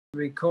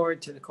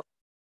record to the.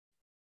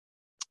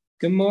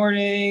 Good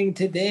morning.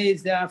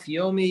 Today's Daf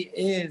Yomi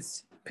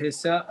is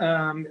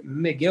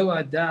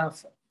Megillah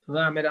Daf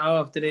Lamed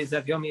Aleph. Today's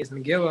Daf Yomi is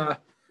Megillah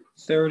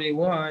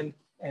 31,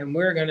 and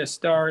we're going to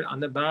start on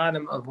the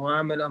bottom of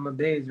Lamed Amud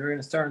Beis. We're going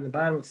to start on the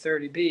bottom of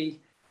 30b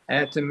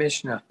at the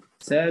Mishnah.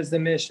 Says the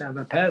Mishnah,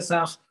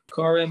 "Pesach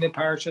Korem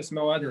Parshas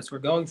Moedos." We're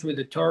going through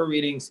the Torah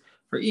readings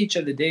for each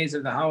of the days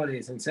of the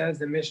holidays, and says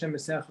the Mishnah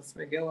Maseches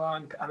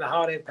Megillah on the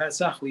holiday of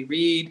Pesach we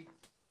read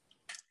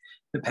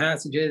the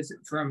passages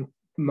from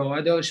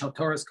Moedos Shel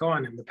Torah's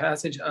Kohanim, the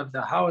passage of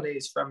the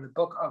holidays from the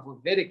book of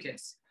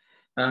Leviticus,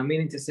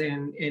 meaning to say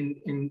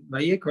in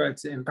Vayikra,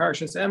 it's in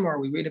Parshas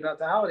Emor, we read about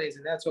the holidays,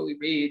 and that's what we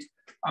read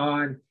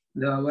on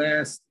the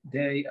last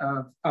day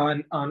of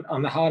on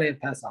the holiday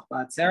of Pesach.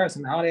 But Saras,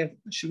 on the holiday of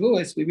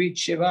Shavuos, we read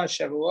Shiva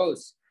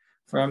Shavuos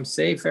from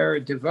Sefer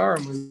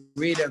Devarim. We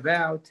read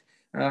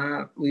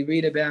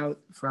about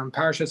from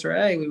Parshas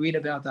Re'eh, we read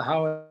about the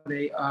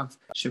holiday of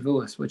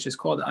Shavuos, which is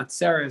called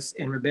Atzeres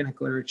in rabbinic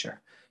literature.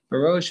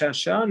 For Rosh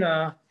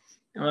Hashanah,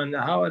 on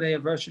the holiday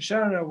of Rosh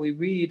Hashanah, we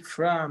read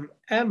from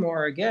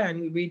Emor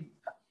again. We read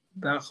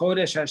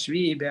B'chodesh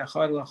Hashvi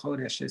B'echad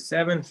L'chodesh, the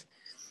seventh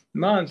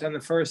month on the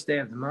first day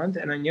of the month,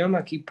 and on Yom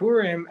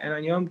Kippurim and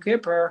on Yom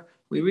Kippur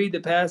we read the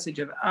passage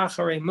of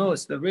Acharei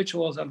Mos, the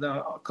rituals of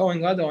the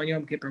Kohen Gadol on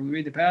Yom Kippur. We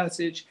read the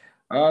passage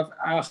of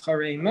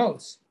Acharei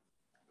Mos,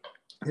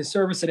 the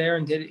service that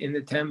Aaron did in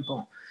the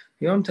temple.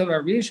 Yom Tov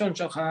HaRishon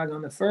Shel Chag,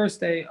 on the first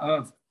day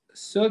of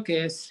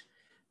Sukkot.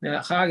 The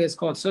Chag is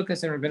called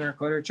Sukkot in rabbinic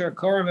literature.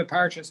 Korem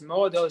Parshas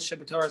Moedos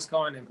Shebatoras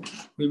Kohanim.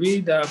 We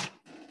read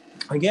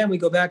again. We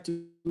go back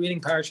to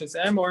reading Parshas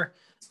Emor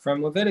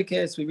from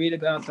Leviticus. We read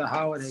about the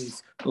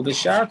holidays.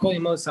 Ubishar Kol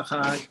Yemos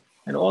Chag,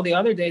 and all the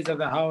other days of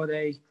the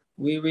holiday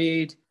we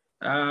read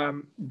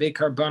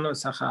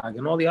Bekarbanos Chag,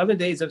 and all the other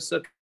days of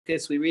Sukkot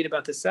we read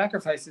about the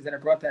sacrifices that are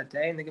brought that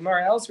day. And the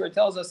Gemara elsewhere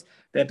tells us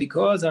that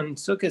because on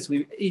Sukkot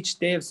each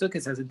day of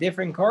Sukkot has a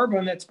different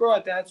korban that's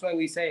brought. That's why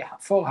we say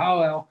full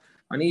Hallel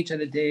on each of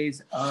the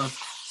days of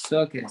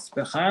Sukkot.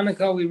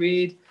 B'Chanukah we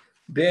read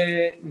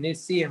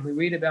B'Nisim. We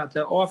read about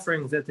the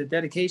offerings, that the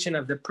dedication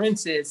of the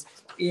princes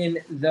in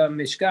the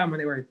Mishkan when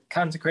they were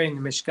consecrating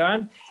the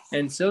Mishkan,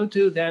 and so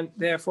too then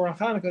therefore on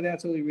Chanukah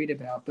that's what we read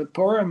about. But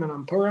Purim, and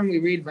on Purim we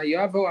read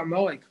Vayavo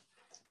Amalek.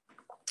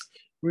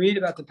 We read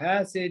about the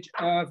passage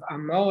of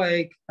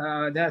Amalek.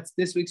 That's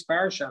this week's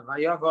parsha.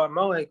 Vayavo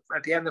Amalek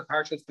at the end of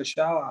Parshas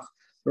Beshalach.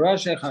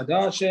 Rosh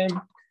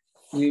Chodeshim.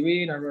 We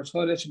read on Rosh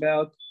Chodesh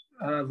about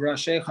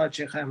Rosh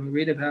Chodeshim. We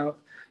read about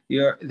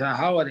the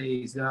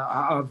holidays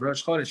of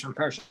Rosh Chodesh on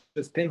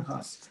Parshas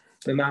Pinchas.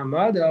 The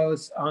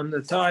Ma'amados, on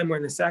the time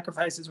when the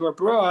sacrifices were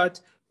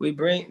brought, we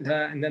bring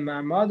and the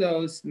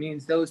Ma'amados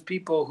means those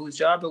people whose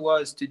job it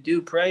was to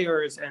do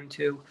prayers and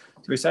to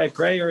recite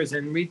prayers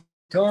and read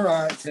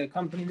Torah to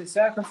accompany the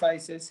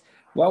sacrifices.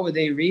 What would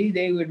they read?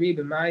 They would read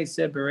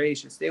B'Maaseh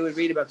Bereshis. They would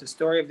read about the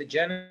story of the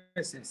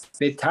Genesis.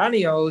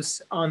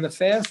 Betanios, on the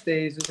fast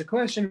days, there's a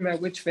question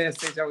about which fast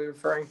days are we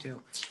referring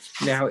to.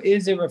 Now,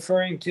 is it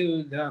referring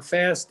to the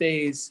fast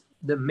days,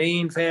 the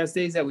main fast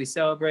days that we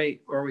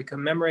celebrate or we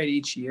commemorate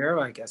each year,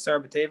 like Asar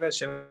B'Teves,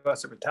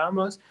 Shavuos,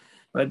 B'Tammuz,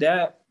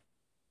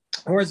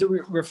 or is it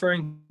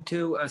referring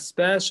to a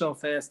special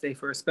fast day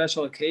for a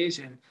special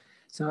occasion?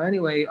 So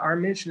anyway, our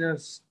Mishnah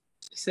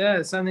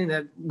says something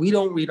that we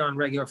don't read on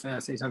regular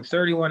fast days. On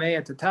 31a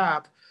at the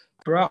top,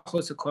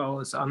 Brachos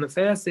Akos. On the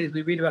fast days,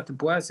 we read about the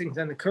blessings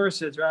and the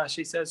curses.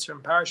 Rashi says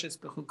from Parshas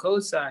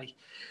Bechukosai,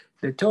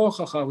 the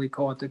Tochacha, we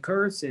call it the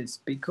curses,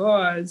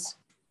 because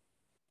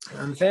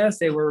on fast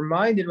day we're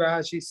reminded,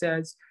 Rashi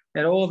says,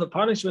 that all the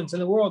punishments in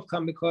the world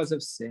come because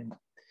of sin.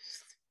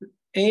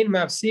 Ein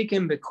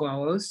mafsikim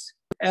beklos,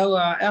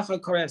 ela echa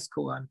kores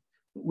kulan.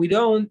 We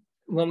don't,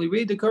 when we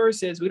read the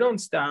curses, we don't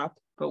stop,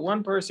 but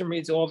one person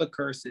reads all the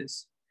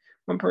curses.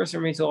 One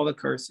person reads all the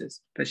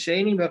curses.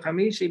 B'sheni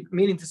v'chamishi,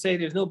 meaning to say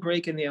there's no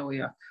break in the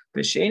Aliyah.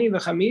 B'sheni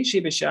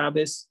v'chamishi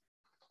b'Shabbos,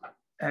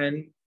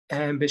 and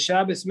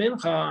b'Shabbos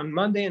mincha on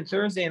Monday and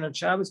Thursday, and on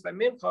Shabbos by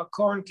mincha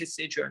korn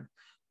kisidron.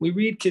 We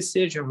read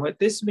kisidron. What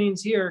this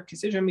means here,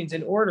 kisidron means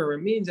in order.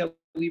 It means that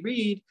we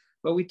read,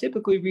 but we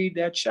typically read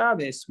that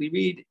Shabbos. We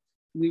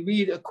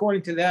read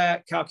according to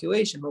that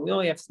calculation, but we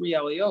only have 3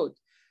 aliyot.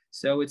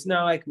 So it's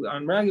not like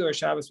on regular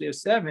Shabbos we have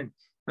 7.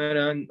 But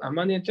on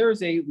Monday and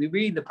Thursday, we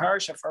read the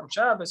parsha from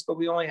Shabbos, but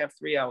we only have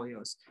 3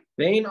 aliyos.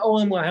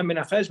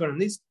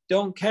 And these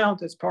don't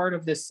count as part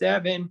of the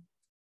 7.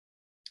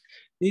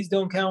 These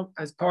don't count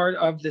as part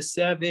of the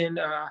 7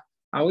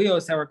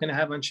 aliyos that we're going to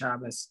have on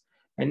Shabbos.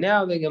 And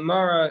now the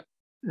Gemara,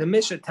 the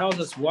Mishnah tells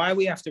us why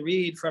we have to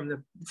read from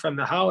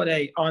the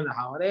holiday on the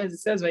holiday. As it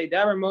says,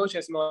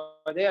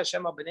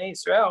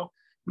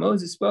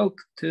 Moses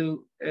spoke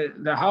to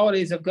the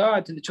holidays of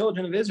God to the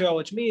children of Israel,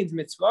 which means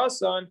mitzvah.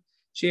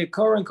 It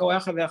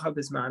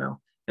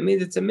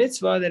means it's a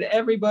mitzvah that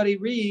everybody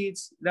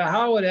reads the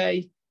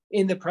holiday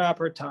in the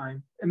proper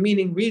time,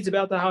 meaning reads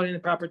about the holiday in the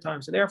proper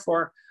time. So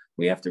therefore,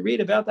 we have to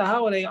read about the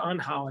holiday on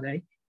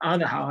holiday. on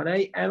the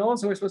holiday, and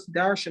also we're supposed to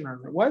darshan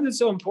on it. Why is it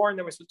so important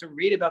that we're supposed to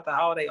read about the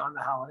holiday on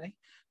the holiday?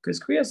 Because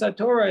Kriyas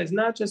Torah is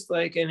not just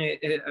like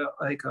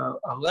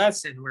a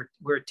lesson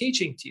we're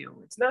teaching to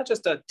you. It's not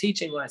just a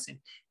teaching lesson.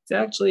 It's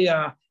actually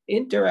a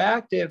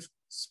interactive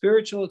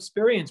spiritual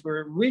experience.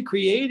 We're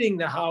recreating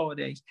the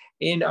holiday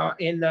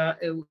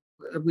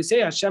we say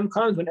Hashem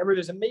comes whenever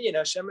there's a minyan.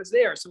 Hashem is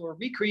there, so we're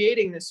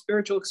recreating the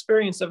spiritual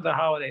experience of the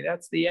holiday.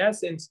 That's the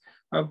essence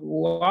of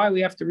why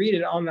we have to read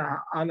it on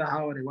the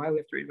holiday. Why we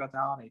have to read about the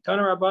holiday.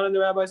 Tana Rabbanan, the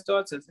rabbis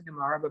taught, says the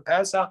Gemara, but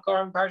Pesach,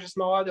 Karim, Parshas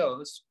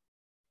Moados.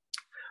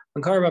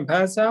 On Karim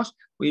Pesach,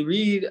 we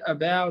read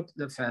about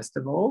the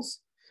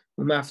festivals.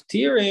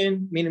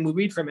 Maftirin, meaning we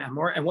read from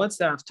Emor. And what's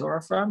the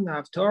Haftorah from? The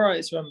Haftorah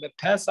is from the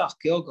Pesach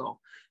Gilgal.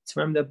 It's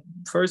from the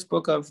first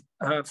book of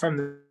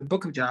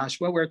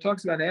Joshua, where it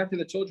talks about after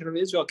the children of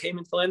Israel came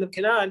into the land of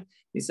Canaan,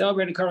 they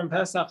celebrated Karim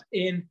Pesach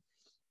in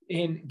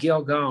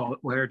Gilgal,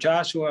 where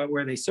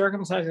they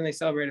circumcised and they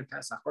celebrated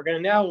Pesach. We're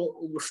going to now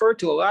refer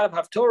to a lot of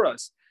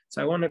Haftorahs.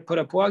 So I want to put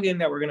a plug in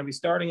that we're going to be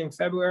starting in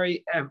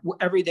February,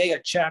 every day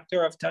a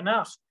chapter of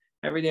Tanakh,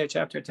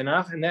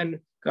 and then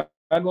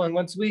God willing,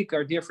 once a week,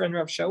 our dear friend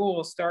Rav Shaul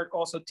will start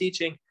also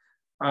teaching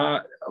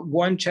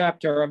one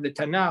chapter of the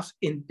Tanakh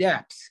in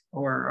depth,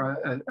 or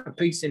a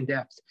piece in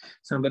depth.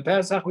 So in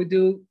Pesach we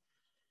do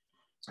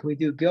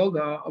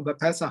Gilgal, but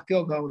Pesach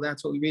Gilgal,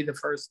 that's what we read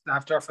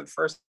after for the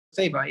first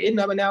day. But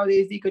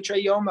nowadays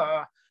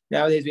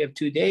we have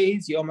 2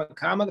 days. Yom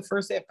Kama, the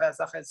first day of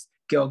Pesach is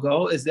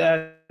Gilgal. Is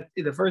that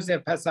the first day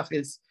of Pesach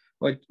is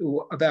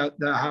about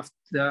the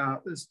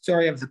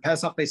story of the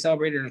Pesach they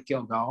celebrated at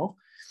Gilgal.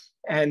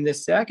 And the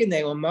second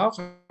day,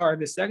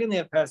 the second day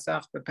of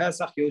Pesach, the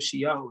Pesach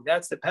Yoshiyahu.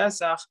 That's the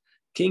Pesach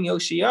King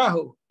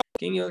Yoshiyahu.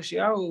 King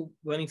Yoshiyahu,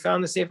 when he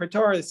found the Sefer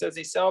Torah, it says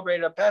they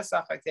celebrated a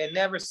Pesach like they had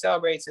never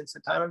celebrated since the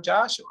time of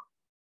Joshua.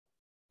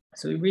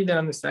 So we read that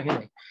on the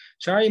second day.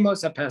 Shari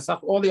Mosa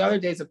Pesach, all the other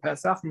days of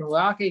Pesach,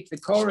 Malaki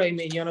Tekore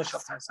Minyan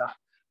Shel Pesach.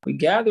 We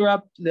gather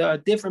up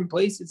the different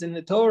places in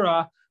the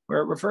Torah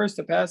where it refers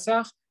to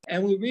Pesach,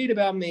 and we read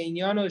about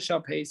Minyan Shel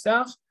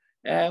Pesach.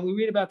 And we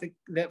read about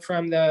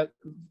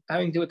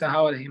having to do with the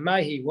holiday.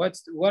 Mahi, what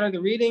are the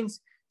readings?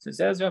 So it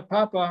says Rav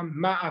Papa,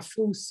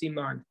 Ma'afu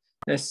Siman.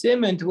 The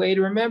Siman, the way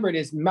to remember it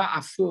is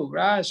Ma'afu.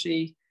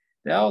 Rashi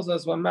tells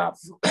us what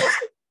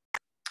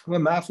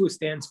Ma'afu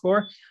stands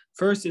for.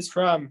 First is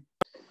from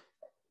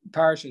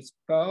Parshas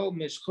Bo,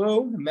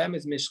 Mishchu. The Mem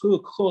is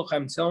Mishchu, K'chul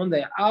Chamtzon.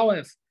 The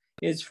Aleph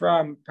is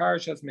from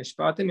Parshas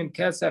Mishpatim, and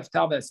Kesef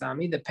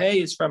Talvesami. The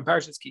Pei is from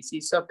Parshas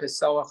Kisisa,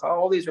 Pesach.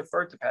 All these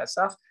refer to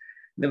Pesach.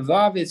 The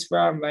Vav is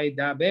from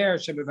Vaydaber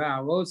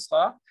Shebeva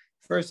Roscha,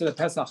 first of the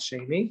Pesach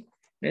Sheni.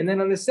 And then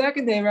on the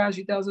second day,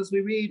 Rashi tells us we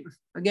read,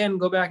 again,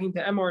 go back into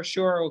Emor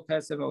Shor O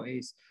Kesev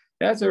Oes.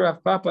 That's what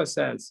Rav Papa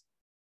says.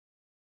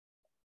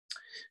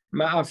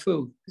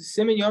 Ma'afu.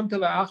 Simin Yom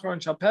Tov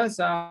Achron Shal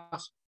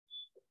Pesach.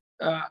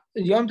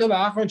 Yom Tov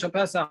Achron Shal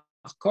Pesach.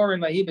 Korin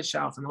Vahi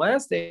B'Shalach. On the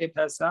last day of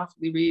Pesach,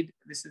 we read,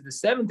 this is the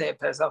 7th day of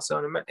Pesach, so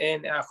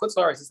in Chutz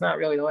La'aretz, it's not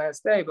really the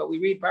last day, but we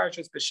read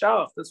Parashas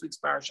B'Shalach, this week's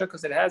Parasha,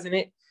 because it has in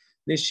it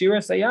the Shira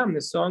Sayam,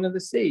 the Song of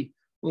the Sea,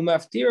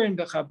 Umaftirin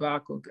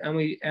b'Chabakuk,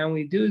 and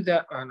we do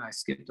that. Oh no, I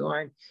skipped the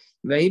line.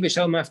 Vahi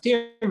b'Shal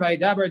Maftirin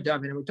Vaydaber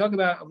David, and we talk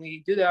about, and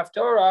we do the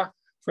Haftorah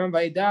from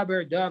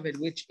Vaydaber David,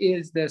 which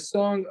is the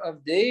Song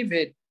of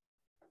David,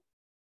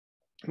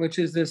 which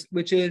is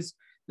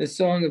the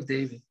Song of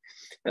David.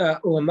 And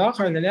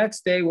the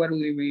next day, what do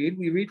we read?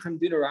 We read from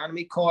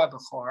Deuteronomy, Kol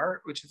HaBechor,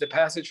 which is a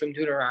passage from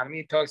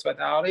Deuteronomy. It talks about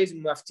the holidays.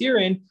 And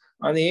Maftirin,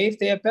 on the 8th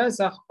day of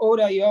Pesach,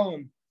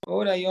 Odayom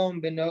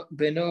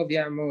Benov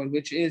Yamod,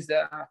 which is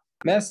the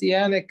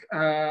messianic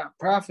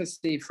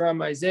prophecy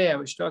from Isaiah,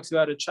 which talks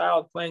about a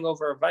child playing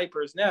over a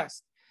viper's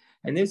nest.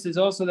 And this is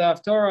also the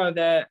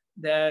Haftorah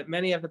that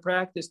many have the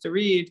practice to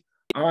read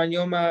on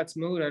Yom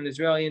HaAtzmaut, on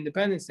Israeli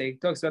Independence Day. It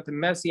talks about the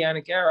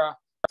messianic era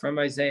from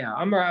Isaiah.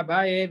 Amar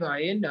Abaye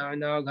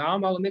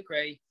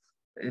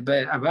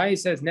but Abaye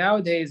says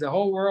nowadays the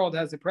whole world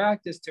has a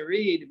practice to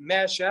read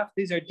Meshach.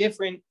 These are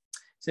different.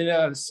 So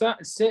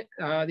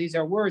these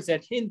are words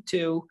that hint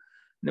to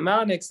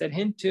mnemonics that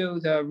hint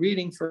to the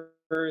reading for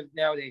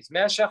nowadays.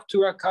 Meshach,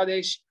 Torah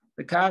Kadesh,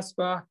 the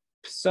Kaspa,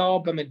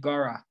 Psal,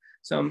 Bamidbara.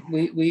 So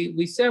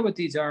we said what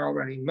these are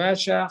already.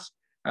 Meshach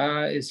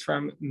is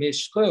from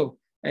Mishlu.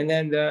 And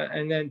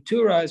then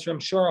Tura is from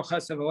Shor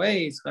Chasav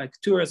Oez, like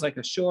Tura is like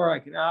a shore,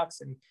 like an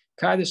ox, and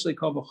Kadesh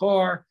Kol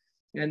B'chor,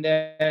 and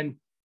then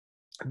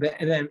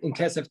in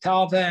Kesef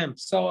Talvem,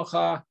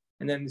 Psalacha,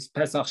 and then this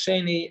Pesach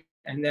Sheni,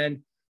 and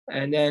then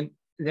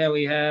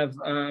we have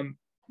the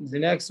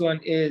next one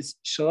is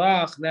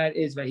Shalach, that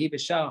is Vahi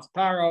B'Shalach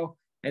Paro,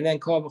 and then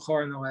Kol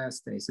B'chor on the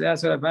last day. So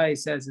that's what Abaye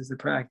says is the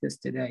practice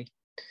today.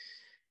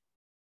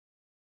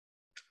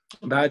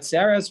 About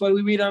Atzeres, what do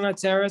we read on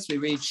Atzeres? We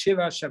read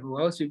Shiva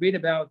Shavuos. We read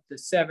about the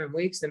 7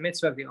 weeks, the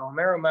mitzvah of the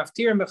Omer,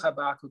 Maftir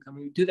B'Chabakuk, and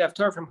we do the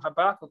Haftorah from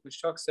Chabakuk, which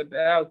talks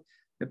about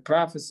the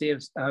prophecy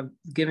of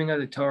giving of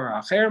the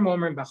Torah.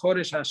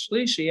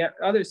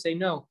 Others say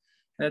no.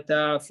 that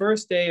the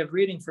first day of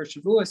reading for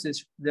Shavuos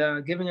is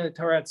the giving of the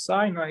Torah at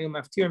Sinai.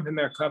 Maftirim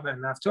b'merkava.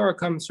 And the Torah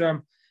comes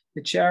from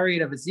the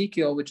chariot of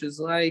Ezekiel, which is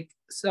like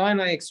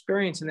Sinai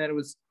experience, in that it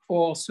was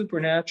all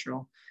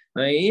supernatural.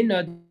 Nowadays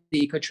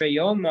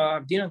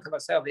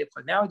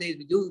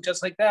we do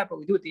just like that, but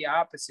we do it the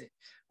opposite.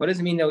 What does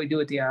it mean that we do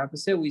it the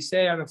opposite? We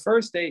say on the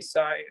first day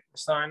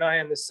Sinai,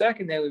 and the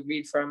second day we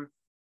read from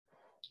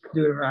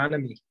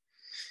Deuteronomy.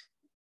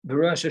 The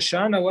Rosh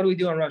Hashanah, what do we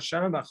do on Rosh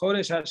Hashanah?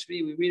 B'chodesh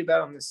Hashvi, we read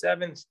about on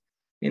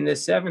in the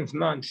seventh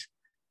month.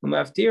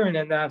 Umaftirin,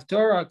 and the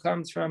Haftorah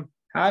comes from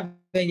Haven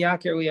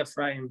Yaker Li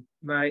Ephraim.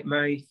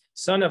 My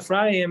son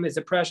Ephraim is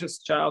a precious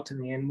child to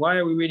me. And why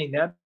are we reading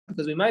that?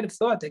 Because we might have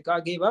thought that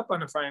God gave up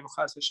on Ephraim,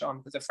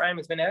 because Ephraim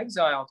has been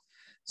exiled.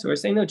 So we're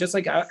saying, no, just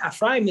like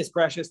Ephraim is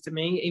precious to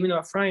me, even though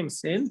Ephraim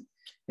sinned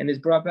and is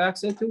brought back,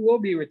 so too will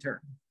be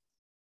returned.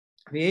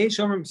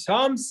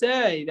 Some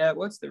say that,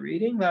 what's the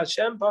reading? God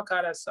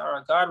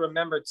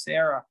remembered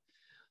Sarah.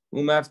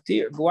 Why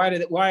do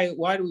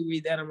we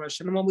read that in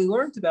Rosh Hashanah? Well, we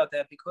learned about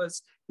that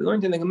because we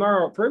learned in the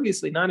Gemara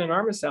previously, not in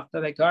our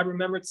Masechta, that God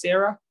remembered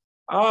Sarah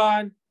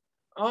on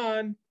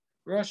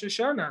Rosh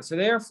Hashanah. So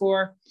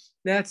therefore,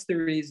 that's the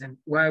reason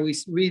why we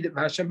read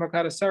Hashem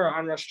Bakad Sarah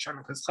on Rosh Hashanah,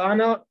 because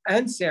Chana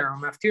and Sarah,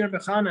 Maftir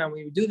B'Chana, and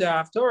we do the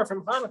Haftorah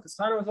from Chana, because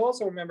Chana was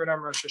also remembered on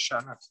Rosh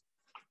Hashanah.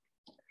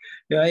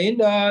 But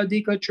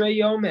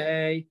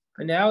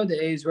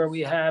nowadays, where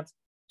we have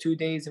 2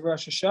 days of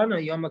Rosh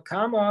Hashanah, Yom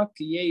HaKama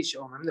Kiyesh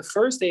Omrim. The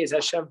first day is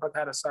Hashem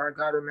Pakad Sarah,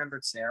 God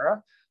remembered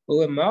Sarah.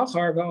 The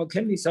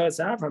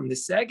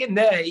second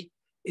day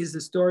is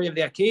the story of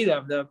the Akedah,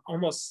 of the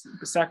almost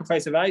the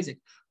sacrifice of Isaac.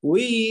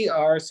 We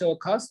are so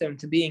accustomed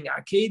to being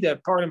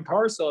Akedah, part and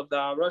parcel of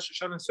the Rosh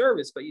Hashanah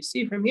service. But you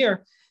see from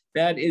here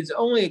that is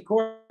only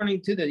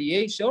according to the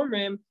Yesh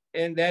Omrim,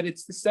 and that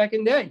it's the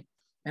second day.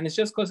 And it's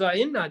just because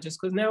not just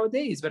because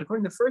nowadays. But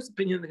according to the first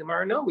opinion of the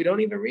Gemara, no, we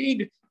don't even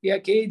read the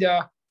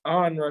Akedah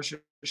on Rosh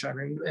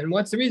Hashanah. And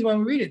what's the reason why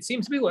we read it? It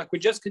seems to be like we're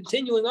just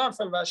continuing on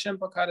from Hashem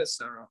Pakad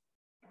Sarah.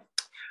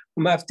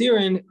 What do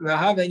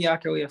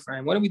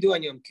we do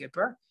on Yom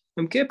Kippur?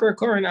 Yom Kippur,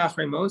 Koran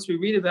Achrimos, we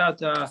read about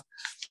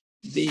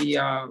the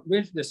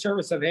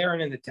service of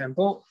Aaron in the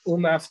temple.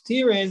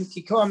 Umaftirin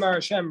Kiko Amar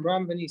Hashem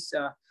Ram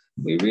V'Nisa.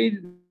 We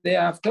read the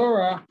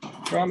Haftorah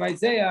from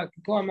Isaiah,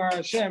 Kiko Amar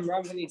Hashem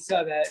Ram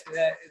V'Nisa,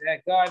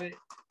 that God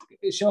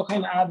is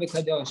Shochan Ad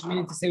V'Kadosh,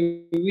 meaning to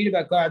say we read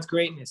about God's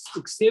greatness.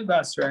 Uksiv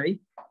Basrei,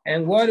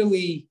 and what do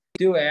we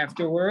do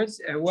afterwards?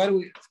 And what do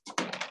we?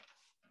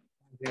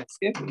 We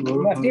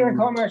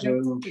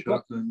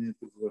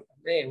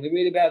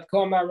read about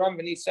Koma Ram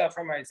V'Nisa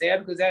from Isaiah,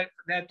 because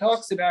that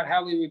talks about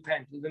how we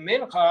repent. The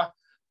Mincha,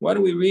 what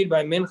do we read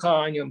by Mincha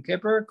on Yom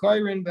Kippur?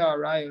 Koirin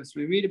Ba'arayos.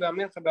 We read about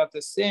Mincha, about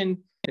the sin,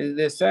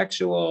 the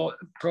sexual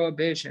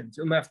prohibitions.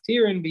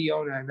 Umaftirin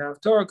B'Yonah. And the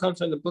Torah comes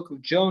from the book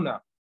of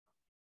Jonah.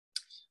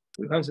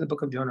 It comes to the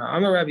book of Jonah.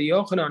 Amar Rabbi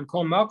Yochanan,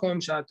 Kol Makom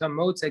Sha'ata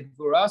Motze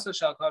Gvurasa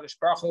Shal Kadosh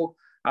Baruch Hu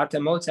Ata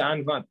Motze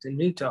Anvat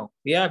Tenuto.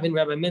 We have in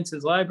Rabbi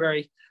Mintz's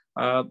library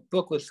a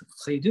book with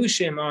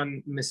Chidushim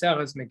on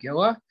Maseches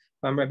Megillah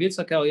from Rabbi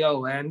Yitzchak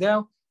Eliyahu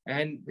Landau,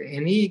 and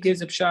he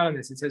gives a pshat on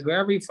this. It says,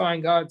 wherever you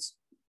find God's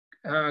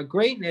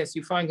greatness,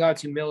 you find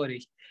God's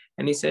humility.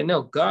 And he said,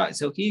 no, God.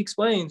 So he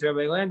explains,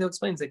 Rabbi Landau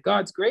explains that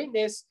God's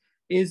greatness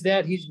is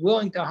that he's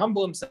willing to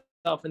humble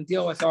himself and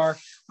deal with our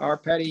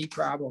petty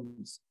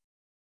problems.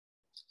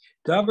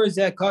 But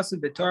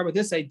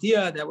this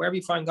idea that wherever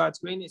you find God's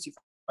greatness, you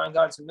find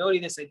God's humility,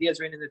 this idea is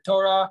written in the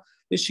Torah.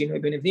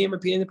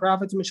 Repeating the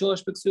prophets, and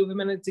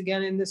it's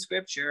again in the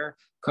scripture.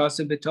 It says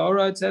in the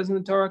Torah, it says in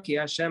the Torah,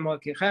 because Hashem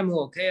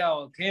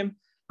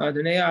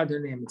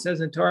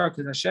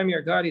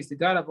your God, He's the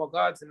God of all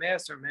gods, the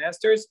master of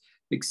masters.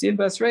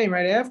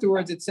 Right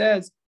afterwards, it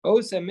says,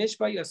 does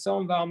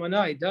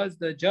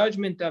the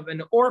judgment of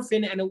an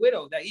orphan and a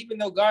widow, that even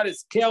though God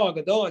is Kel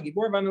Gadol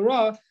Gibor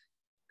Vanara,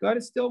 God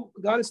is still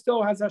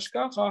has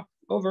hashgacha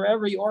over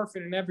every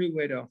orphan and every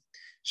widow.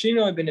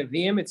 Shino ben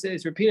Avim, it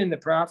says, repeating the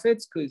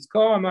prophets, because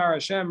Ko Amar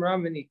Hashem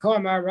Ramvani, Ko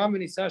Amar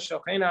Ramvani Sasha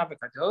Chena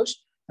Avakadosh.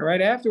 And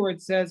right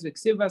afterwards it says,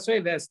 V'ksiv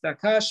Vasrei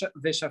V'estakash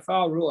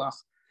V'shafal Ruach,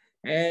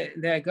 and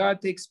that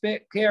God takes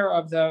care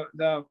of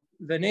the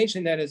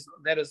nation that is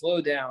low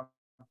down.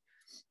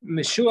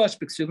 Meshuash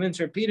B'ksuvin, it's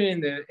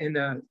repeated in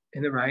the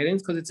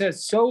writings, because it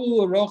says,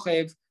 Solu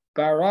Rochev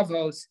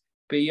Baravos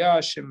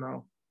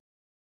B'yashimo,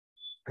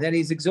 that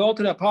He's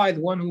exalted up high,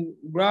 the one who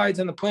rides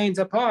on the plains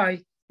up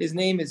high. His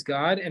name is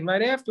God. And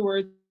right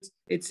afterwards,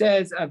 it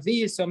says,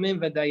 Avi Yisomim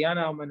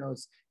V'Dayana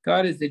Almanos.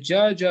 God is the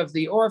judge of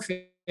the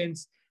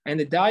orphans and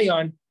the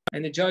Dayan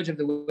and the judge of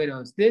the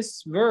widows.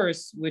 This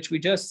verse, which we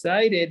just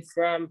cited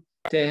from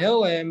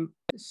Tehillim,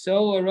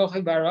 Solo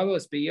Rochev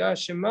Baravos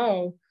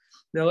B'Yashimo,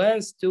 the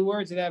last two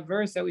words of that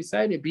verse that we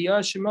cited,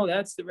 B'Yashimo,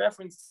 that's the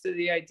reference to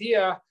the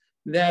idea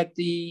that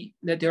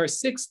there are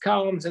 6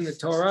 columns in the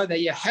Torah,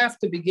 that you have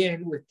to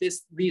begin with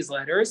these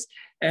letters.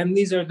 And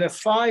these are the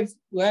 5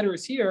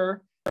 letters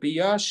here,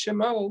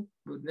 B'Yashemo,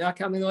 not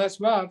counting the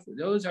last Vav.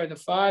 Those are the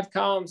 5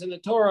 columns in the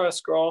Torah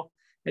scroll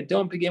that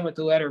don't begin with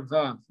the letter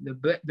Vav.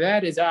 The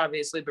Bet is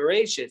obviously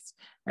Bereshis,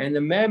 and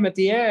the Mem at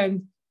the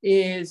end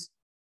is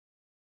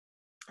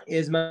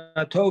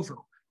Matovu.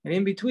 And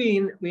in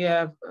between, we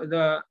have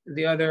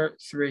the other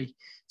three.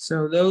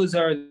 So those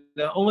are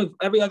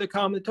every other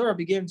column of the Torah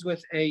begins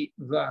with a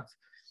Vav.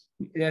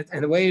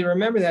 And the way to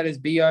remember that is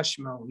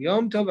Biyashmo.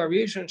 Yom Tov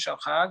Arishon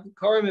Shalchag,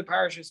 Korim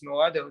Parashas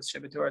Moados,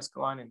 Shebetoras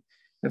Kohanim.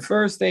 The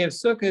first day of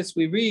Sukkot,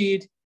 we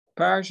read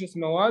Parashas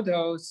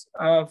Moados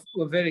of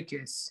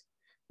Leviticus.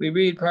 We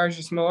read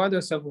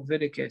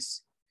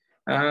Leviticus.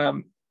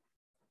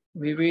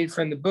 We read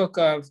from the book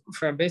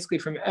from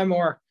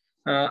Emor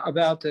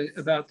about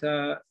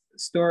the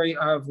story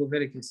of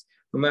Leviticus.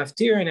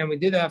 And we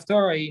did the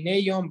Haftorah,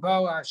 Yinei Yom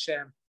Bao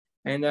Hashem.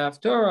 And the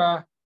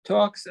Haftorah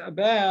talks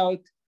about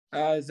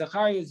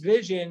Zachariah's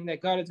vision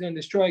that God is going to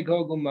destroy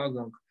Gog and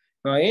Magog.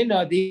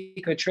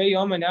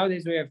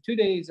 Nowadays we have 2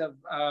 days of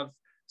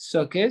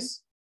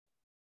Sukkot.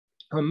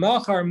 The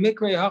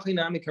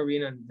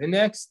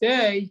next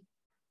day,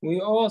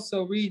 we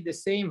also read the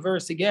same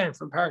verse again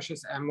from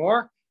Parashas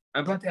Emor.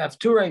 What's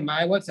Haftorah?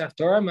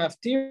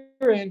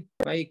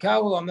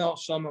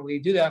 We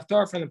do the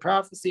Haftorah from the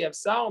prophecy of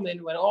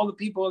Solomon when all the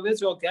people of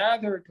Israel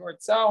gathered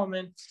towards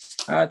Solomon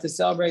to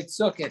celebrate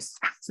Sukkot.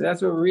 So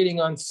that's what we're reading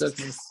on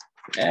Sukkot.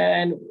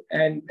 And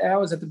that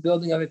was at the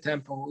building of the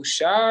temple.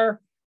 Ushar,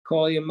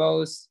 Kol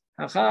Yamos,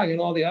 Hachag, and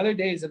all the other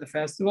days of the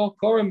festival.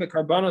 Korim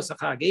bekarbanos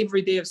Hachag.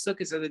 Every day of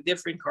Sukkot are the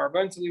different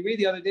carbons. So we read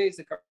the other days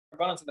the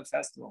carbons of the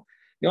festival.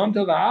 Yom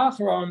Tov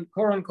Ha'achron,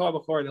 Koron Kol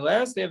B'chor. The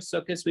last day of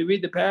Sukkot, we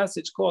read the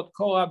passage called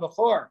Kol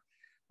HaB'chor,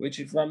 which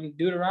is from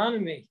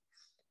Deuteronomy,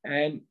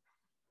 and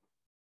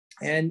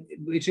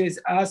which is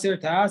Aser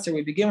to Aser.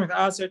 We begin with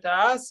Aser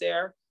to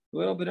Aser a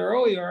little bit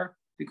earlier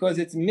because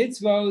it's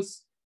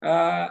mitzvos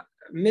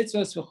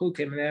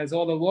v'chukim, and it has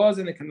all the laws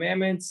and the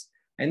commandments.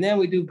 And then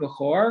we do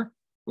B'chor.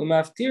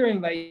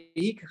 Umaftirin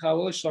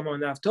v'yikachalo Shlomo.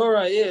 And the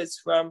Haftorah is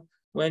from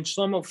when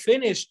Shlomo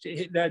finished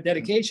the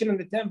dedication of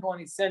the temple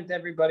and he sent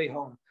everybody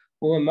home.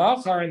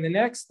 And the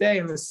next day,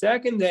 on the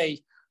second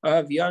day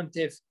of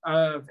Yontif,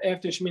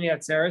 after Shmini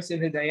Atzeres,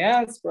 in the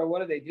diaspora,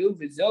 what do?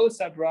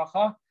 V'zos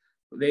habracha.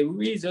 They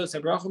read Zos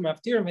habracha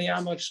maftirim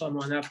v'yamot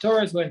Shlomo. And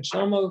Haftorah is when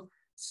Shlomo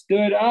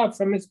stood up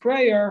from his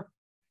prayer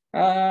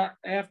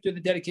after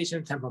the dedication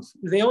of the temple.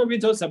 They only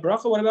read Zos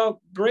habracha. What about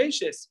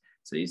Bereshis?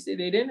 So you see,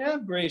 they didn't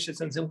have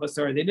Bereshis and Simchas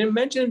Torah. They didn't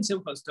mention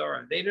Simchas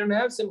Torah. They didn't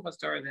have Simchas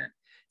Torah then.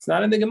 It's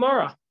not in the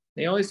Gemara.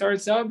 They only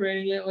started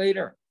celebrating it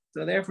later.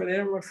 So therefore, they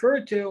don't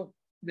refer to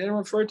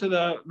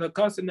the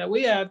custom that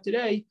we have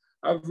today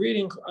of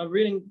reading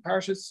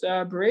Parshas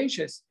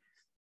Bereshis.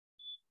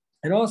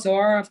 And also,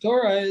 our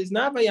Haftorah is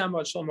not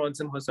Vayamot Shlomo and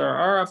Simchas Torah.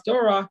 Our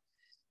Haftorah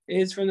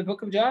is from the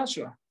book of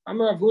Joshua.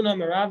 Amar Avuna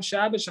Merav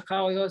Shabbos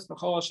Shachal Yos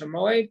B'chol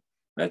Shamoed.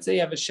 Let's say you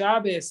have a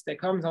Shabbos that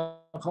comes on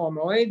Chol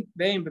Moed,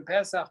 Bein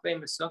B'Pesach,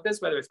 Bein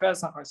B'Sukkos, whether it's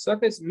Pesach or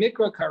Sukkos,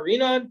 Mikra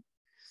Karinan.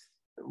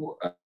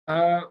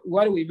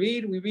 What do we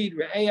read? We read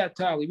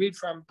Re'eyata. We read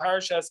from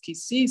Parashas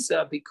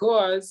Kisisa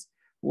because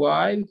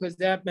why? Because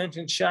that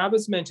mentions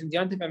Shabbos, mentions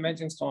Yontif, and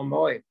mentions Chol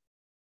Moed.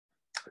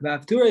 The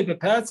Haftorah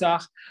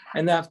B'Pesach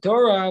and the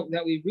Haftorah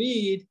that we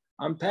read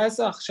on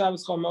Pesach,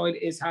 Shabbos, Chol Moed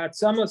is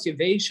Hatzamos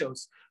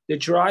Yeveshos, the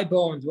dry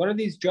bones. What are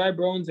these dry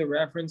bones a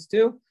reference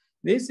to?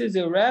 This is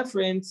a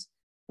reference.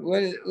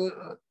 What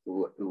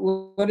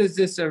is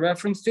this a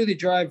reference to? The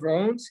dry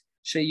bones.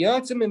 Rashi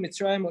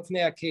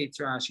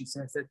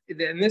says that,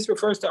 and this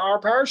refers to our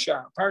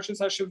parsha, Parshas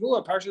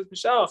Hashavua, Parshas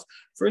B'Shalach,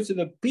 refers to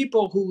the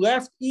people who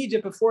left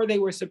Egypt before they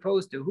were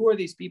supposed to. Who are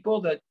these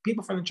people? The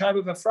people from the tribe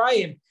of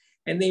Ephraim,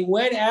 and they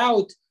went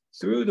out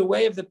through the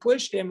way of the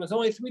Plishtim. It was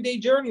only a 3-day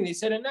journey. They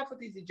said, enough with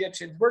these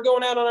Egyptians. We're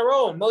going out on our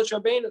own. Moshe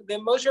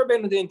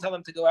Rabbeinu didn't tell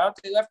them to go out.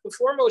 They left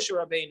before Moshe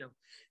Rabbeinu.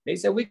 They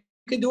said, we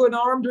could do an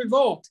armed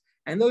revolt.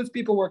 And those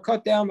people were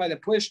cut down by the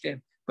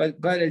Plishtim. But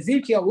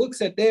Ezekiel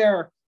looks at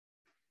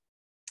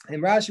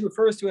and Rashi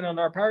refers to it on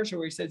our parsha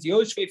where he says,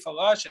 Yoshvei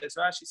Falashes.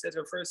 Rashi says,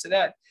 refers to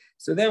that.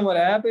 So then what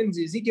happens?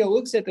 Ezekiel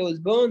looks at those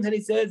bones and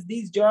he says,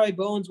 these dry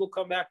bones will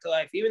come back to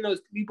life. Even those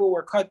people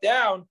were cut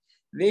down,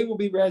 they will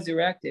be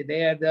resurrected. They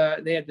had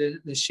the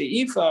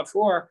she'ifa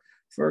for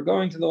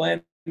going to the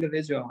land of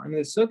Israel. And the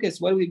Sukkot,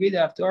 what do we read the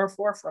Haftorah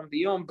for? From the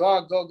Yom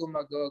Ba Gog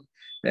uMagog,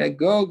 that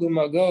Gog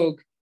uMagog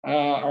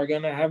are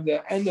going to have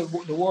the end of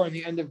the war and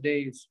the end of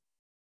days.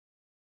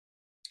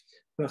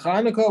 For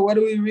Hanukkah, what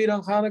do we read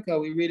on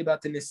Hanukkah? We read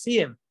about the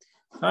Nesiim.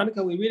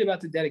 Hanukkah, we read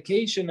about the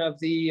dedication of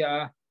the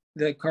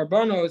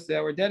karbanos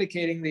that were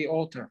dedicating the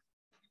altar.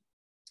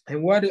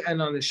 And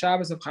on the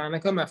Shabbos of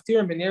Hanukkah, Maftir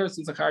and Beneris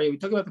of Zechariah, we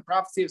talk about the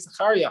prophecy of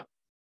Zechariah.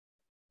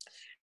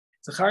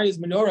 Zechariah's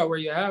menorah, where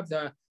you have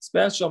the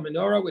special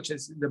menorah, which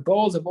is the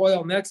bowls of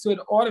oil next to it,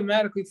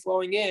 automatically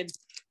flowing in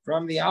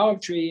from the olive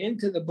tree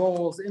into the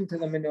bowls, into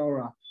the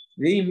menorah.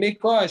 The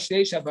Mikvah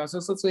Shtei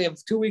Shabbosos. So we have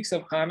 2 weeks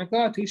of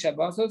Hanukkah, 2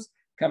 Shabbosos.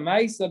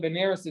 Kamaisa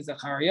Beneris of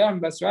Zechariah and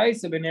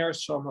Basraisa Beneris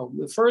Shlomo.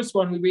 The first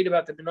one we read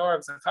about the menorah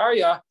of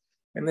Zechariah,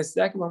 and the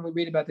second one we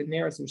read about the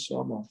Beneris of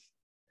Shlomo.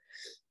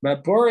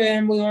 But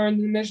Purim, we learned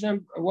in the Mishnah,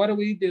 what do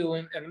we do?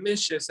 And the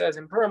Mishnah says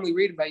in Purim, we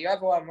read about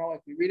Yavel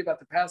Amalek, we read about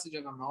the passage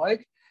of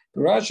Amalek,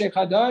 and on Rosh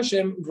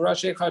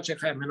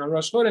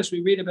Chodesh,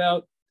 we read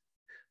about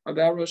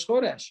Rosh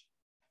Chodesh.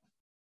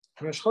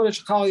 Rosh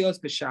Chodesh Chalios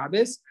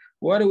b'Shabbos.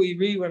 What do we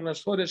read when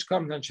Rosh Chodesh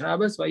comes on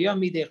Shabbos? We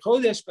read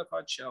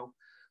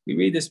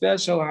the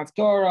special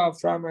Haftorah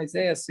from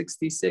Isaiah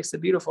 66, a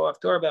beautiful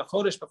Haftorah about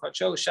Chodesh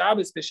b'Chodesh,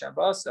 Shabbos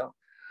b'Shabboso.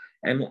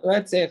 And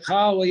let's say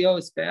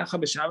Chalios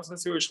b'Shabbos.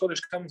 Let's say Rosh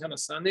Chodesh comes on a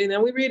Sunday, and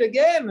then we read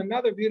again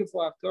another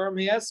beautiful Haftorah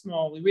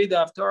Mi'esmo. We read the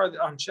Haftorah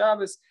on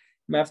Shabbos.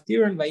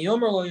 Maftirin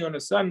vayomer lo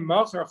yonasan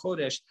machar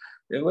chodesh,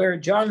 where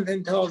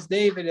Jonathan tells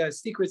David a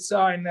secret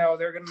sign. Now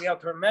they're going to be able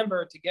to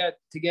remember to get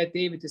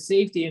David to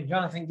safety, and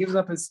Jonathan gives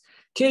up his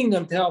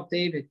kingdom to help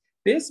David.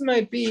 This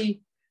might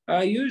be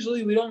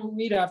usually we don't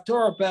read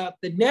Haftorah about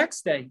the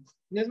next day.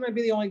 This might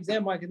be the only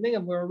example I can think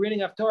of where we're reading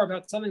Haftorah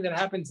about something that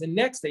happens the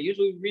next day.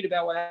 Usually we read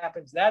about what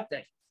happens that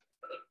day.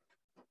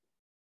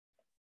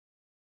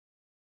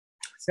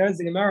 Says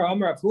the Gemara,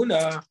 Amar Rav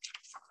Huna.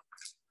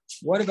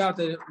 What about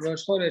the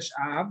Rosh Chodesh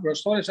Av?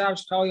 Rosh Chodesh Av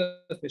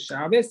Shchalios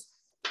b'Shabbos.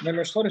 When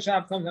Rosh Chodesh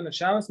Av comes on the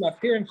Shabbos,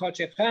 Mafkirin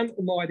Chachechem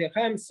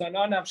Umoadechem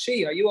Sana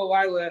Nafshi. Are you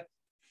alive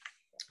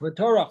with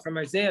Torah from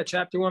Isaiah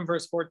chapter 1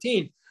 verse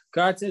 14?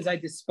 God says, "I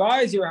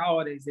despise your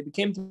holidays. They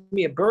became to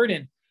me a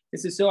burden."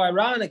 This is so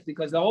ironic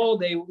because the whole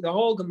day, the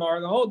whole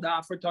Gemara, the whole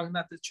Daf, we're talking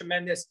about the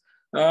tremendous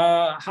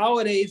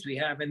holidays we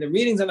have and the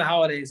readings on the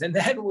holidays, and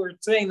then we're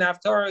saying the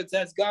Haftarah. It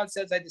says, God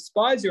says, "I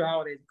despise your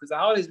holidays," because the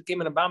holidays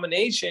became an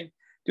abomination.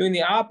 Doing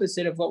the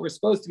opposite of what we're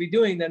supposed to be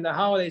doing, then the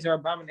holidays are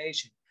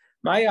abomination.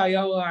 What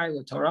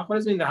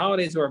does it mean the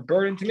holidays are a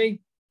burden to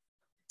me?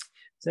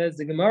 Says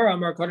the Gemara,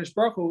 Amar Kodesh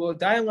Baruch Hu,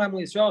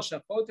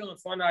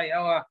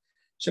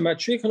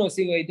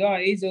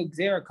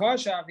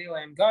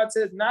 God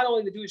says, not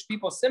only the Jewish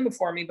people sin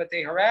before me, but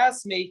they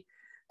harass me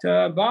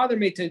to bother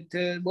me,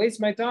 to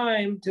waste my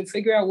time to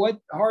figure out what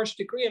harsh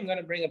decree I'm going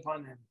to bring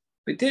upon them.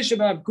 But Tisha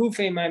B'Av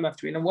Gufei Ma'im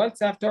After. And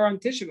what's after on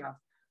Tisha B'Av?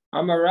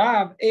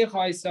 Amarav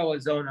Echai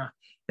Salazona.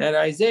 That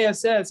Isaiah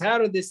says, how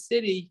did this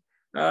city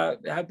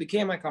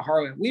became like a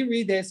harlot? We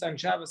read this on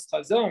Shabbos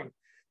Chazon,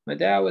 but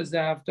that was the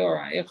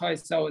Haftorah, Echai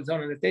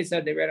Salazona, that they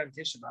said they read on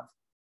Tisha B'Av.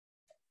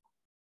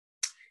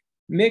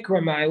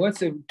 Mikramai, what's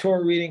the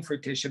Torah reading for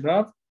Tisha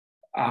B'Av?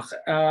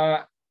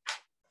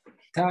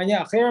 Tanya,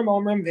 Acherim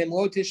Omrim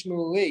V'Imlo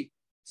Tishmu Li.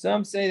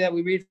 Some say that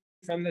we read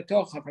from the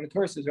Tocha, from the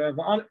curses. Rav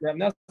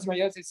Nassim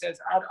Yosef says,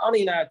 Ad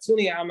Anina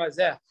Tzuni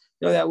Amazeh.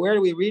 Know that where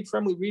do we read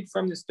from? We read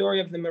from the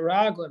story of the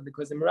Meraglim,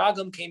 because the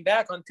Meraglim came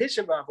back on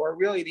Tisha B'Av, or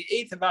really the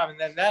 8th of Av, and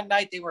then that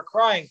night they were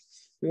crying.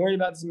 We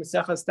learned about this in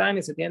Maseches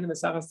Tanis. At the end of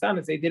Maseches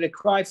Tanis, they did a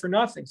cry for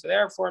nothing. So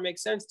therefore, it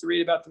makes sense to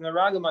read about the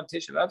Meraglim on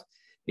Tisha B'Av.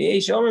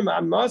 Meaning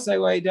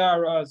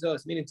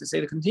to say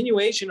the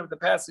continuation of the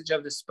passage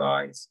of the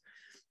spies.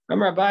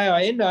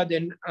 Nowadays,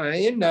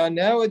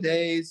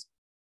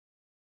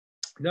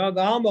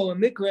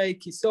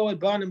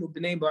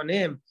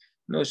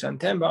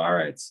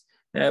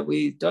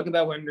 we talk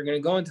about when you're going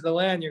to go into the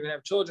land, you're going to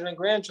have children and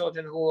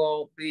grandchildren who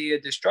will be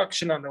a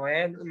destruction on the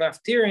land.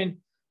 Maftirin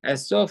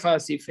as Sofa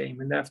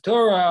Sifim. And the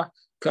Haftorah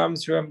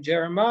comes from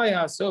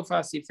Jeremiah, Sofa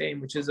Sifim,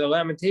 which is a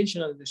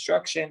lamentation of the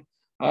destruction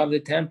of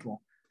the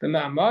temple. The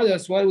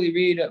Ma'amados, what do we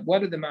read? What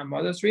do the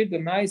Ma'amados read? The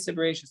Ma'aseh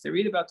Bereshis. They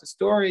read about the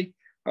story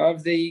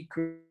of the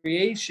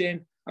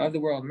creation of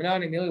the world.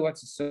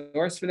 What's the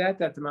source for that?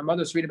 That the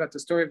Ma'amados read about the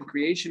story of the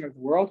creation of the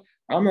world.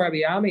 Amar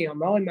Rabbi Ami,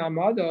 Amalin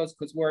Ma'amados,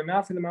 because we're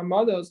not for the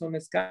Ma'amados, when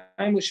the sky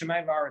was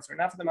Shemayim V'aretz. We're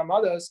not for the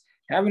Ma'amados,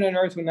 heaven and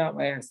earth will not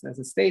last. As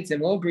it states in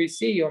Lo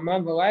Brisi,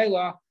 Yomam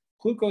V'layla,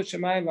 Chukot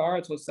Shemayim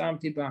V'aretz Lo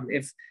Samti Bam.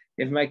 If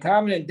my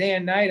covenant day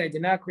and night I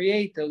did not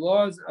create the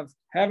laws of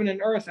heaven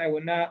and earth, I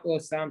would not Lo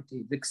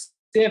Samti.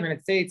 And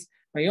it states,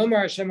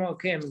 Vayomer Hashem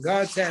Elokim,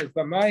 God says,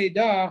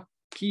 B'ma'ida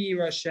ki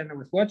Rashena,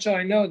 with what shall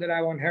I know that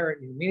I will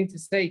inherit you? Meaning to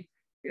say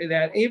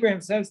that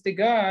Abraham says to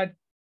God,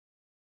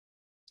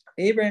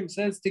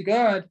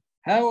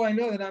 how do I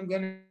know that I'm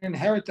going to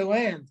inherit the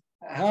land?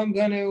 How do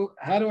I know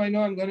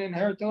I'm going to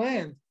inherit the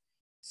land?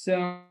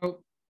 So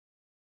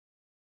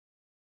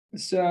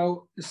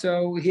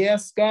he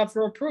asks God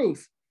for a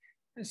proof.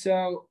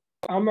 So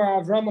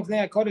Amar Avram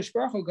Avnei HaKadosh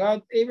Baruch Hu,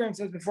 God, Abraham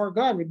says before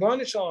God,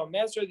 Ribbon Shalom,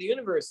 Master of the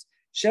universe,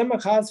 Shem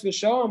Achaz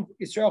V'Shalom,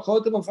 Yisrael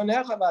Chotem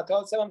U'Fanecha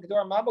V'Atol Selam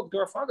Kedor Mabok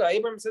Kedor Faga.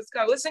 Abraham says,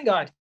 God, listen,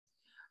 God,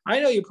 I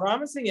know you're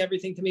promising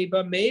everything to me,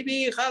 but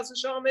maybe Chaz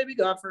V'Shalom, maybe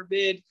God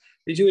forbid,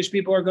 the Jewish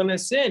people are going to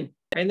sin,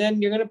 and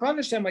then you're going to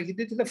punish them like you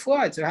did to the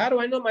flood. So how do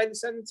I know my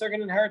descendants are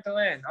going to inherit the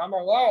land?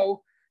 Amar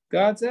Lo,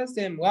 God says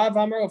to him, Lav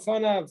Amar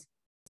Ofanav.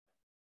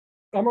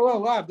 Amar Lo,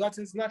 Lav. God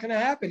says it's not going to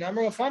happen.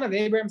 Amar Ofanav.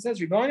 Abraham says,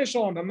 Ribbon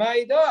Shalom,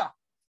 B'ma'ida.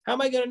 How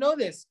am I going to know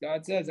this?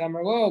 God says,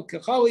 Amar Lo,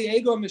 Kechali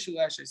Ego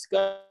Mishulashes.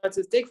 God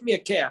says, take from me a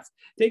calf,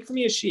 take from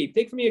me a sheep,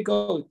 take from me a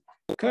goat,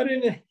 cut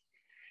it in.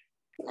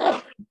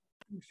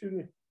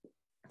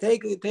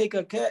 Take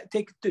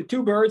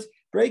two birds,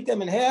 break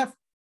them in half,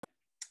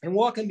 and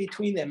walk in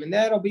between them, and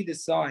that'll be the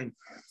sign.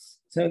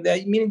 So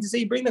that meaning to say,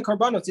 you bring the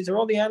karbanos. These are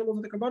all the animals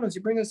of the karbanos.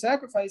 You bring a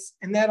sacrifice,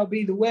 and that'll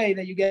be the way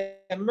that you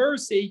get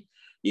mercy,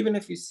 even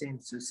if you sin.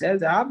 So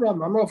says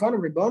Abraham,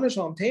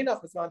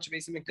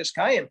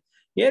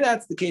 yeah,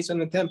 that's the case when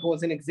the temple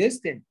was in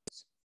existence.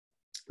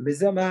 When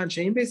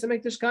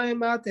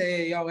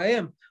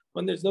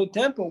there's no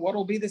temple, what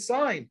will be the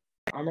sign?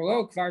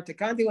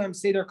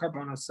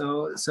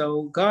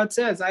 So God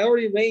says, I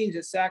already arranged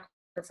the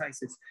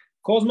sacrifices.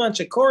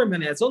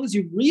 As long as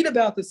you read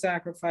about the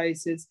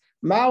sacrifices,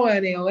 as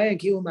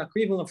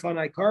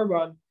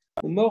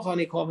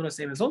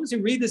long as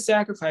you read the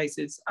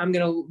sacrifices, I'm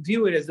going to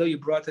view it as though you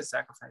brought the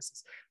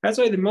sacrifices. That's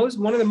why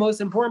one of the most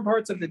important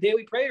parts of the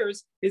daily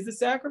prayers is the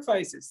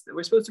sacrifices.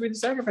 We're supposed to read the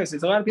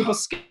sacrifices. A lot of people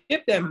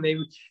skip them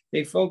and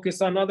they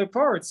focus on other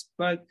parts.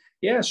 But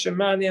yes,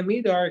 Shema and the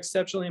Amidah are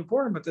exceptionally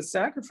important, but the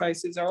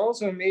sacrifices are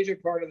also a major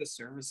part of the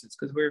services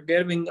because we're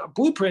getting a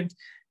blueprint.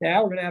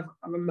 Now we're going to have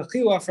a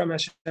Megillah from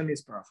Hashem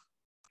Yisparach.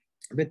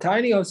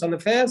 B'tainios, on the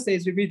fast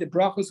days, we read the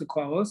brachos and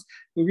kolos.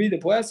 We read the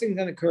blessings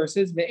and the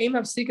curses. Ve'em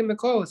hafsikim the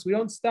kolos. We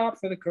don't stop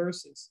for the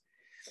curses.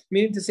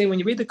 Meaning to say, when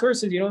you read the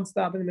curses, you don't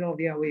stop in the middle of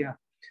the aliyah.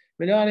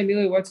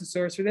 What's the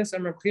source for this?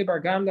 Because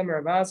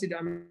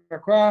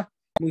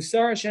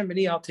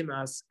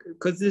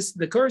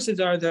the curses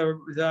are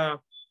the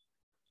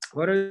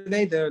what are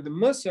they? The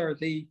musar,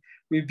 the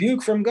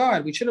rebuke from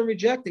God. We shouldn't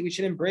reject it. We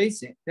should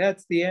embrace it.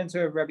 That's the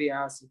answer of Rabbi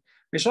Asi.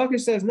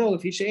 Mishalkish says no.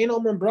 If you she'ein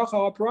omer bracha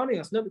al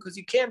paranios, no, because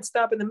you can't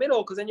stop in the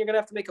middle, because then you're going to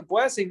have to make a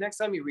blessing next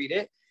time you read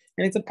it,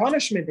 and it's a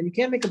punishment, and you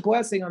can't make a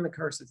blessing on the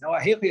curses. Now,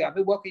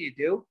 what can you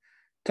do?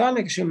 So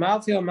therefore,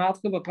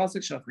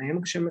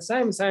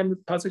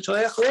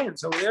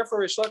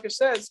 Rishlakish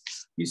says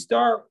you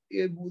start.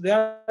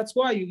 That's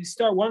why you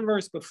start one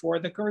verse before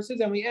the curses,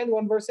 and we end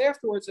one verse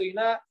afterwards, so you're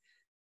not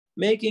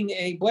making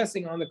a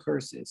blessing on the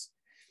curses.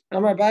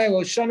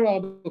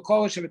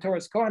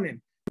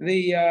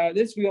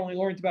 This we only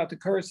learned about the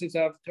curses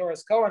of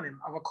Torah's Kohanim,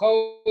 of a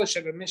Kodesh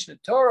of a Mishnah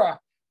Torah.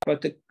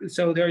 But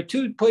so there are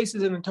two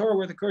places in the Torah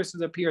where the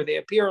curses appear. They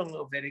appear in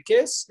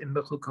Leviticus, in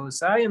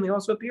Bechukosai, and they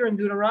also appear in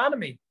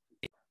Deuteronomy.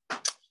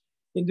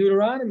 In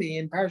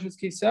Parshas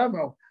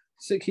Kisavo,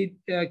 so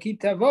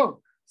Kitavo.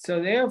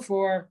 So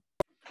therefore,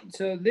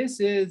 so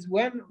this is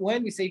when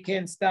we say you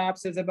can't stop,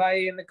 says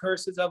Abaye, in the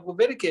curses of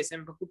Leviticus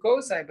and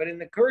Bechukosai, but in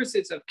the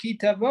curses of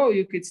Kitavo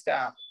you could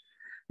stop.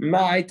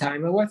 My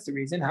time, and what's the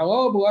reason?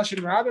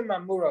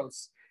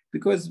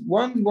 Because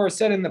one were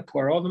said in the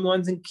plural, the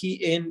ones in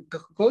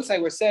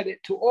Bechukosai were said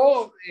to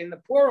all in the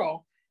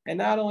plural, and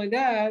not only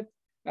that,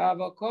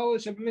 but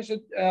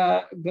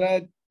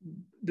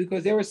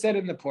because they were said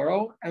in the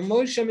plural, and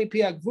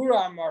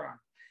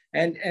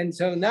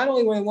so not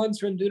only were the ones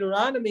from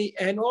Deuteronomy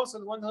and also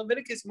the ones in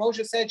Leviticus,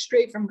 Moshe said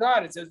straight from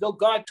God. It's as though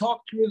God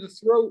talked through the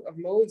throat of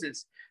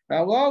Moses.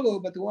 But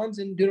the ones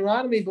in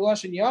Deuteronomy, they were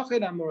said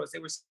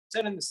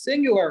in the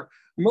singular.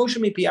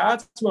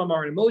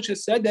 Moshe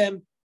said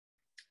them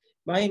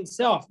by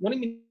himself. What do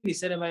you mean he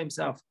said it by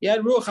himself? He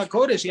had Ruach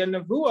HaKodesh, he had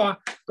Nevuah,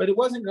 but it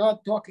wasn't God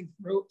talking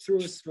through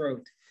his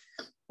throat.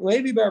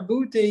 Levi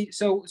Barbuti,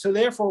 so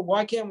therefore,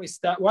 why can we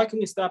stop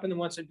in the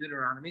ones in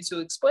Deuteronomy? So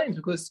it explains,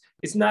 because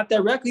it's not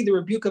directly the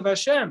rebuke of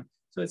Hashem.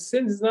 So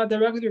since it's not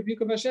directly the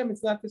rebuke of Hashem,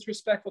 it's not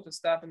disrespectful to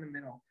stop in the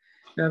middle.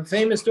 The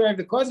famous story of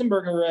the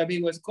Klausenberger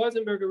Rebbe was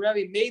Klausenberger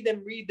Rebbe made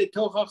them read the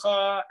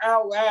Tochacha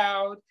out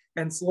loud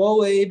and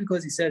slowly,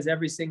 because he says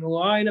every single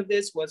line of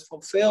this was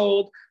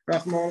fulfilled,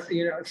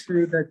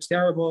 through the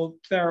terrible,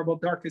 terrible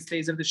darkest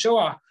days of the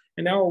Shoah.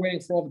 And now we're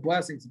waiting for all the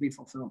blessings to be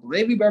fulfilled.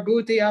 Levi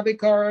Barbuti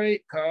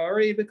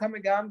Abikari become a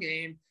gam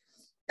game.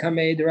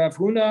 Kamed Rav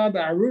Huna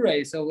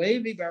Barure. So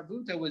Levi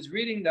Barbuta was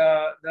reading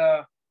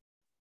the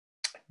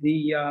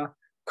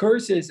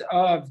curses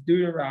of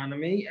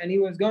Deuteronomy, and he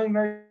was going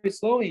very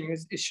slowly. He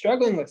was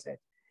struggling with it.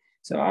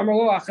 So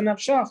Amaro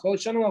Achanavshach,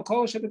 Oshanu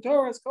Kol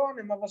Shabbatorah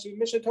Kohanim Avashu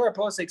Mishnah Torah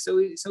Posek. So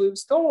he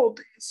was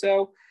told.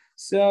 So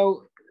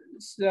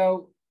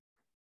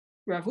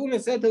Rav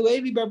Huna said to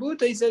Levi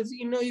Barbuta, he says,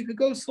 you could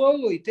go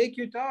slowly, take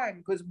your time,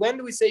 because when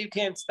do we say you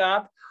can't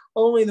stop?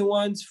 Only the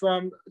ones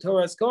from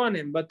Torah's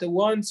Kohanim, but the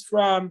ones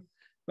from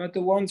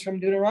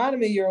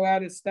Deuteronomy, you're allowed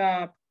to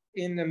stop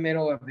in the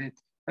middle of it.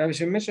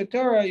 Mishnah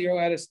Torah, you're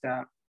allowed to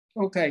stop.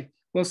 Okay,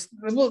 well,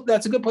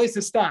 that's a good place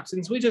to stop.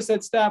 Since we just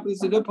said stop, this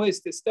is a good place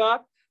to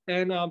stop,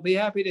 and I'll be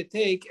happy to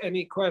take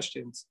any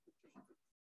questions.